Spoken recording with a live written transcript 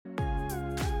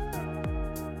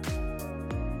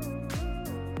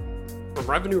From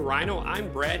Revenue Rhino,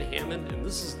 I'm Brad Hammond, and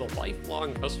this is the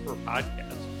Lifelong Customer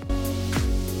Podcast.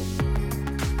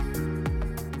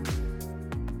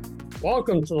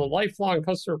 Welcome to the Lifelong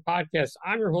Customer Podcast.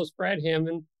 I'm your host, Brad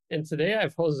Hammond, and today I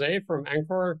have Jose from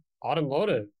Ancor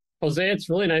Automotive. Jose, it's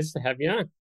really nice to have you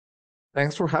on.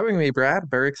 Thanks for having me, Brad.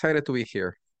 Very excited to be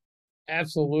here.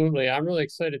 Absolutely. I'm really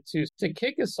excited too. To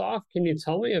kick us off, can you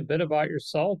tell me a bit about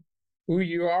yourself, who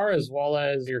you are, as well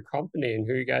as your company and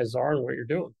who you guys are and what you're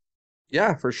doing?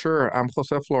 Yeah, for sure. I'm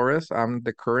Jose Flores. I'm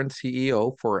the current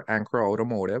CEO for Ancor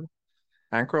Automotive.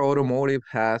 Ancor Automotive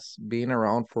has been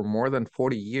around for more than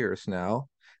 40 years now,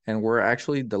 and we're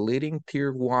actually the leading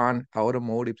tier one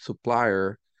automotive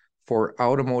supplier for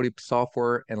automotive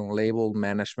software and label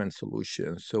management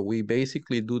solutions. So we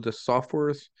basically do the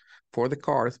softwares for the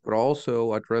cars, but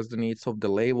also address the needs of the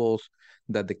labels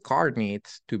that the car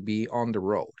needs to be on the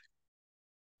road.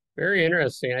 Very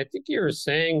interesting. I think you were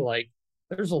saying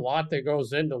there's a lot that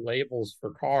goes into labels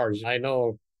for cars. I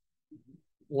know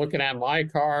looking at my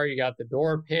car, you got the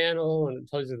door panel and it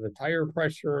tells you the tire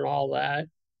pressure and all that.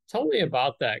 Tell me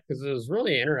about that because it was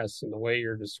really interesting the way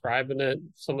you're describing it,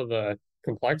 some of the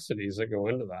complexities that go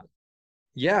into that.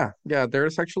 Yeah,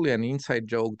 there's actually an inside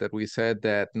joke that we said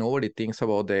that nobody thinks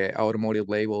about the automotive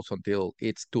labels until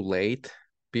it's too late.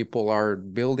 People are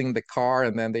building the car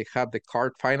and then they have the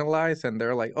car finalized and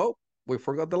they're like, oh, we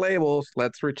forgot the labels.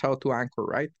 Let's reach out to Ancor,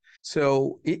 right?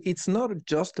 So it's not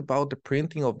just about the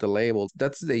printing of the labels.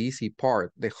 That's the easy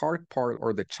part. The hard part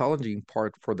or the challenging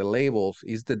part for the labels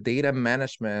is the data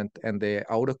management and the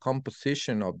auto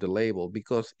composition of the label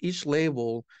because each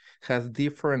label has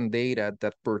different data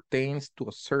that pertains to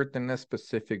a certain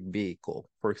specific vehicle.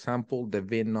 For example, the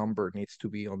VIN number needs to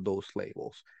be on those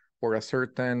labels or a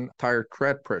certain tire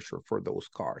tread pressure for those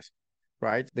cars,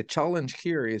 right? The challenge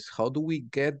here is how do we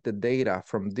get the data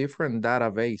from different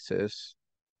databases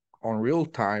on real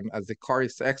time as the car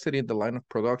is exiting the line of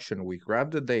production? We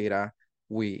grab the data,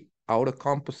 we auto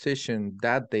composition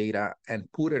that data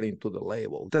and put it into the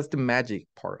label. That's the magic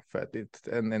part of it.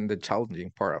 And the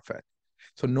challenging part of it.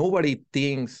 So nobody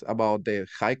thinks about the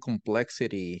high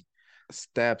complexity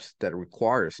steps that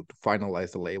requires to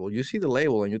finalize the label. You see the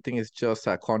label and you think it's just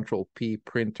a Control P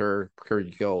printer. Here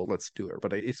you go, let's do it.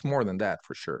 But it's more than that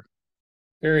for sure.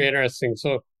 Very interesting.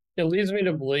 So it leads me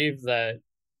to believe that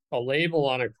a label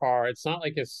on a car, it's not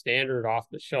like a standard off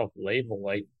the shelf label.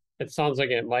 Like it sounds like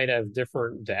it might have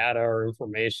different data or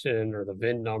information or the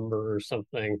VIN number or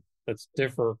something that's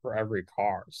different for every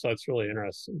car. So that's really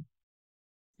interesting.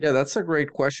 Yeah, that's a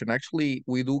great question. Actually,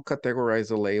 we do categorize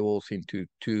the labels into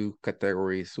two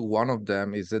categories. One of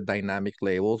them is the dynamic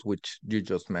labels, which you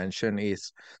just mentioned,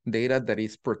 is data that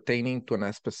is pertaining to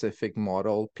a specific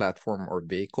model, platform, or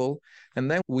vehicle. And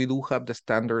then we do have the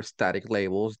standard static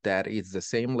labels that is the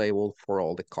same label for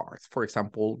all the cars. For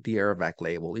example, the airbag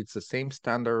label, it's the same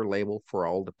standard label for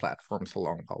all the platforms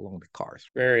along the cars.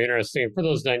 Very interesting. For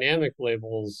those dynamic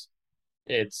labels,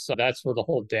 it's that's where the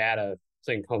whole data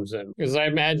thing comes in. Because I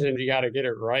imagine you got to get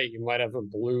it right. You might have a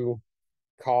blue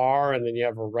car and then you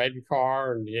have a red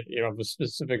car and you have a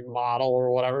specific model or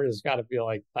whatever. It's got to be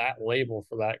like that label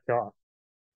for that car.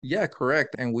 Yeah,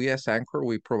 correct. And we as Anchor,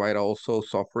 we provide also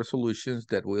software solutions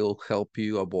that will help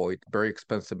you avoid very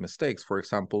expensive mistakes. For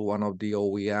example, one of the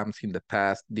OEMs in the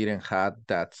past didn't have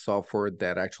that software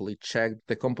that actually checked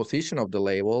the composition of the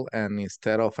label. And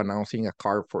instead of announcing a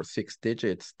car for 6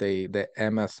 digits, the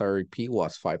MSRP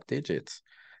was 5 digits.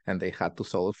 And they had to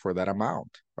sell it for that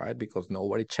amount, right? Because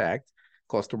nobody checked.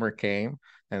 Customer came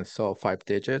and saw 5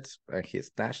 digits and he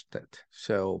snatched it.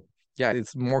 So yeah,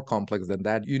 it's more complex than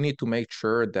that. You need to make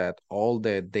sure that all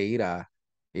the data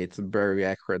it's very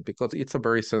accurate because it's a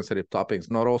very sensitive topic,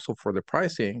 not also for the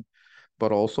pricing,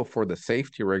 but also for the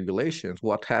safety regulations.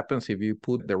 What happens if you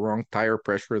put the wrong tire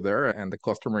pressure there and the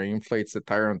customer inflates the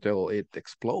tire until it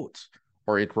explodes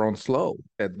or it runs slow?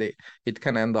 It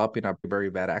can end up in a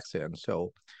very bad accident.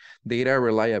 So data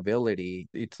reliability,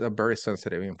 it's a very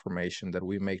sensitive information that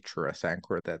we make sure as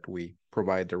Anchor that we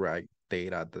provide the right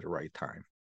data at the right time.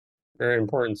 Very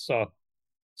important stuff.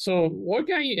 So what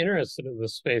got you interested in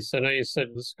this space? I know you said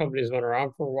this company's been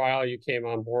around for a while. You came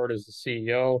on board as the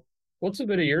CEO. What's a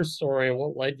bit of your story and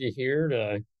what led you here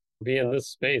to be in this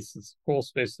space? It's a cool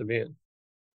space to be in.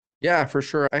 Yeah, for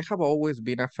sure. I have always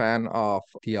been a fan of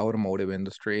the automotive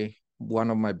industry.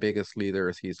 One of my biggest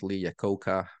leaders is Lee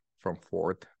Iacocca from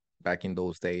Ford back in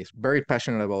those days. Very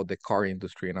passionate about the car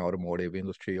industry and automotive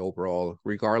industry overall,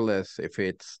 regardless if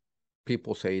it's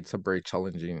people say it's a very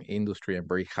challenging industry and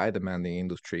very high demanding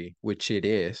industry, which it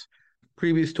is.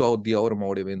 Previous to the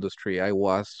automotive industry, I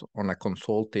was on a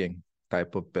consulting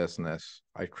type of business.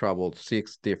 I traveled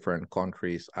 6 different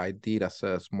countries. I did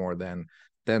assess more than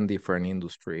 10 different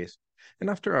industries. And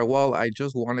after a while, I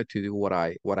just wanted to do what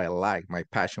I like, my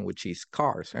passion, which is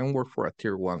cars, and work for a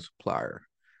tier one supplier.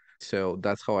 So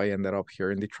that's how I ended up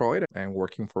here in Detroit and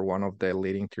working for one of the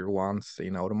leading tier ones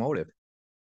in automotive.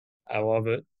 I love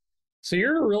it. So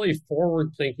you're a really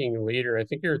forward-thinking leader. I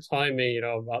think you're telling me,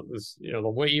 about this, the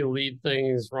way you lead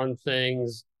things, run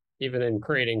things, even in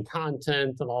creating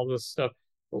content and all this stuff.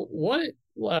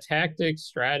 What tactics,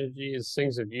 strategies,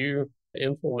 things have you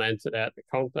implemented at the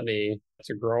company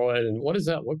to grow it, and what does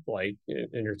that look like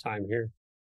in your time here?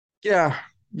 Yeah,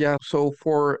 yeah. So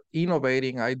for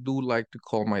innovating, I do like to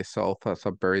call myself as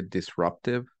a very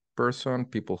disruptive person.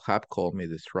 People have called me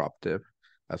disruptive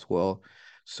as well.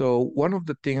 So one of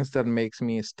the things that makes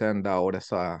me stand out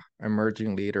as a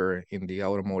emerging leader in the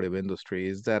automotive industry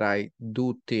is that I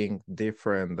do think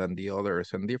different than the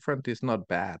others, and different is not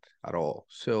bad at all.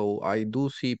 So I do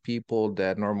see people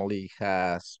that normally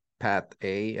has path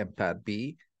A and path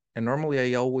B, and normally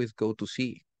I always go to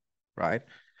C, right?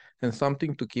 And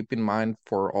something to keep in mind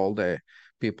for all the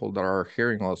people that are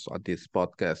hearing us at this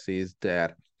podcast is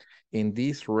that in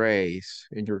this race,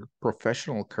 in your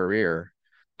professional career,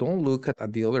 don't look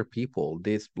at the other people.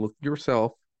 This look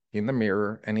yourself in the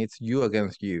mirror and it's you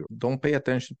against you. Don't pay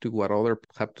attention to what others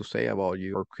have to say about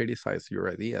you or criticize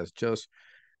your ideas. Just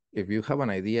if you have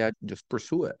an idea, just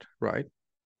pursue it, right?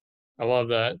 I love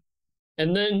that.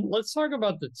 And then let's talk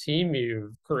about the team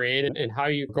you've created and how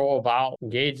you go about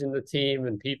engaging the team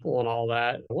and people and all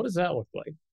that. What does that look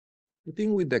like? I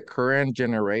think with the current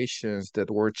generations that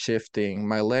we're shifting,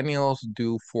 millennials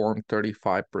do form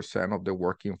 35% of the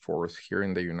working force here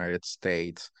in the United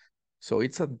States. So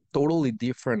it's a totally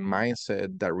different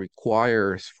mindset that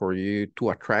requires for you to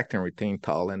attract and retain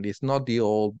talent. It's not the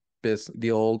old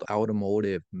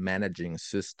automotive managing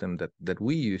system that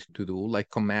we used to do,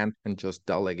 like command and just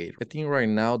delegate. I think right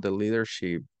now the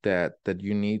leadership that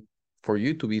you need for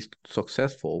you to be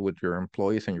successful with your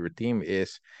employees and your team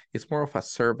is it's more of a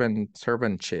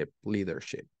servantship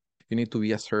leadership. You need to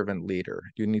be a servant leader.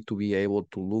 You need to be able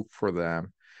to look for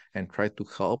them and try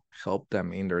to help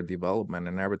them in their development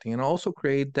and everything, and also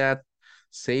create that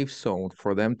safe zone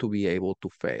for them to be able to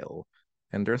fail.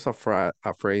 And there's a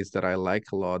phrase that I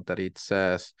like a lot that it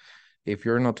says, if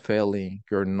you're not failing,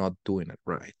 you're not doing it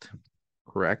right.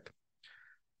 Correct?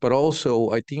 But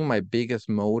also, I think my biggest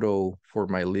motto for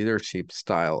my leadership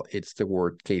style, it's the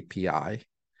word KPI.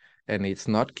 And it's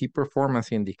not key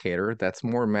performance indicator. That's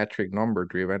more metric number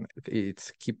driven.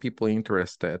 It's keep people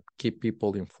interested, keep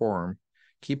people informed,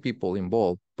 keep people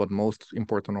involved, but most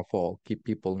important of all, keep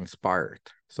people inspired.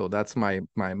 So that's my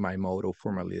motto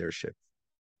for my leadership.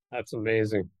 That's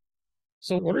amazing.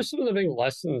 So, what are some of the big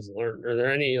lessons learned? Are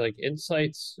there any like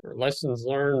insights or lessons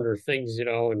learned or things,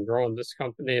 in growing this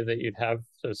company that you'd have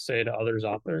to say to others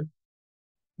out there?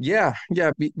 Yeah, yeah.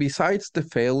 Besides the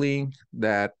failing,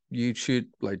 that you should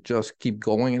like just keep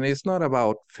going. And it's not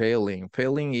about failing.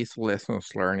 Failing is lessons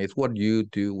learned. It's what you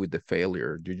do with the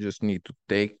failure. You just need to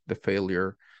take the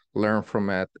failure, learn from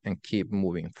it, and keep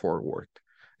moving forward.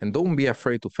 And don't be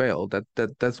afraid to fail.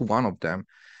 That's one of them.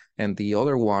 And the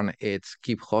other one, it's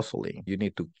keep hustling. You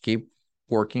need to keep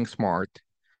working smart,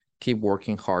 keep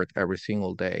working hard every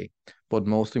single day. But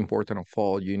most important of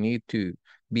all, you need to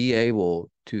be able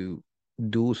to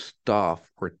do stuff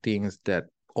or things that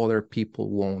other people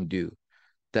won't do.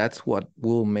 That's what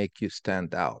will make you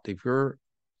stand out. If you're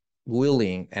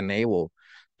willing and able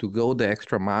to go the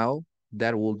extra mile,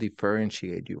 that will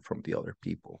differentiate you from the other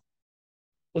people.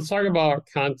 Let's talk about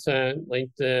content,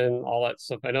 LinkedIn, all that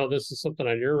stuff. I know this is something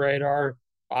on your radar,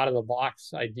 out of the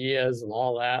box ideas and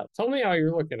all that. Tell me how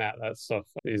you're looking at that stuff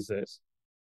these days.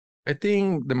 I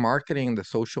think the marketing, the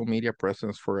social media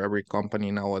presence for every company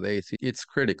nowadays, it's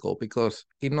critical because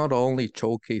it not only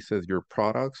showcases your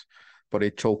products, but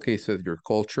it showcases your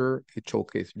culture, it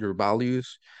showcases your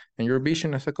values and your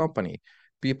vision as a company.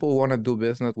 People want to do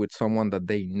business with someone that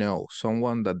they know,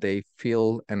 someone that they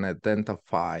feel and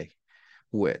identify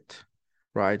with,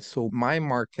 right? So my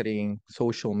marketing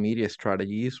social media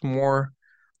strategy is more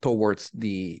towards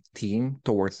the team,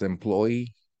 towards the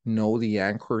employee, know the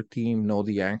Anchor team, know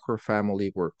the Anchor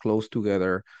family, we're close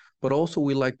together, but also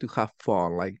we like to have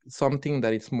fun, like something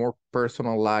that is more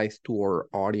personalized to our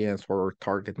audience or our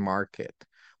target market.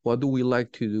 What do we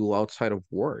like to do outside of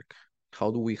work?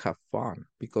 How do we have fun?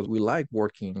 Because we like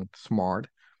working smart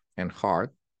and hard,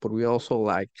 but we also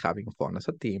like having fun as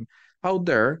a team out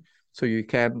there so you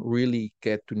can really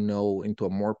get to know into a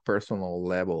more personal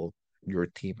level your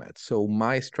teammates. So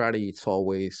my strategy is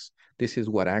always this is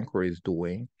what Anchor is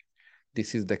doing.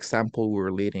 this is the example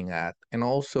we're leading at, and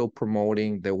also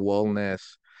promoting the wellness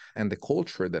and the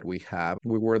culture that we have.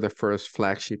 We were the first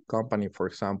flagship company, for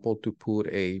example, to put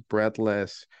a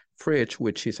breadless fridge,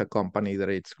 which is a company that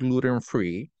it's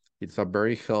gluten-free. It's a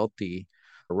very healthy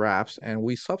wraps, and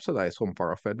we subsidize some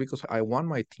part of it because I want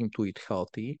my team to eat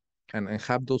healthy and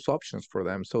have those options for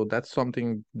them. So that's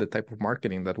something, the type of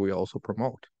marketing that we also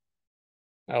promote.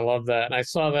 I love that. And I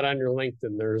saw that on your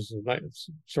LinkedIn. There's a nice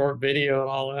short video and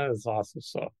all that. It's awesome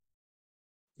stuff.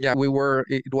 Yeah,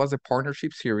 it was a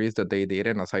partnership series that they did.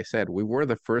 And as I said, we were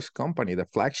the first company, the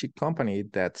flagship company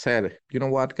that said, you know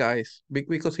what, guys,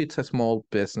 because it's a small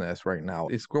business right now,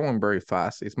 it's growing very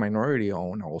fast. It's minority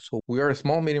owned also. We are a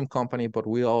small, medium company, but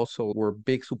we also were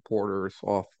big supporters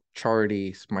of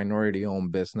charities, minority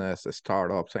owned business,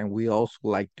 startups, and we also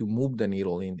like to move the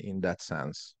needle in that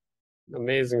sense.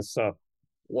 Amazing stuff.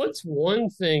 What's one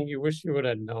thing you wish you would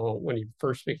have known when you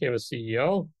first became a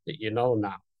CEO that you know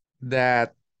now?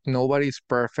 That nobody's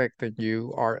perfect and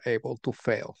you are able to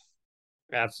fail.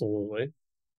 Absolutely.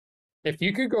 If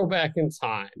you could go back in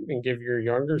time and give your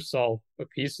younger self a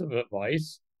piece of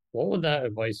advice, what would that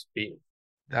advice be?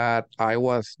 That I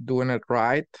was doing it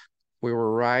right. We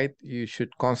were right. You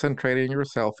should concentrate in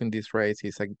yourself in this race.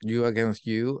 It's like you against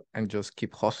you and just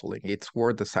keep hustling. It's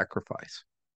worth the sacrifice.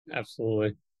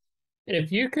 Absolutely.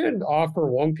 If you could offer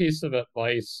one piece of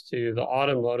advice to the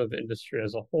automotive industry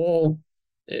as a whole,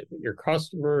 your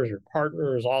customers, your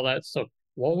partners, all that stuff,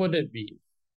 what would it be?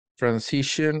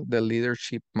 Transition the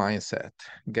leadership mindset.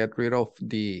 Get rid of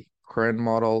the current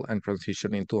model and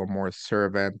transition into a more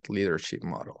servant leadership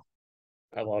model.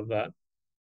 I love that.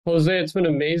 Jose, it's been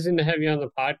amazing to have you on the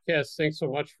podcast. Thanks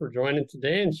so much for joining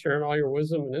today and sharing all your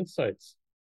wisdom and insights.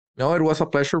 No, it was a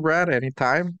pleasure, Brad.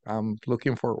 Anytime. I'm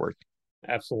looking forward.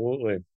 Absolutely.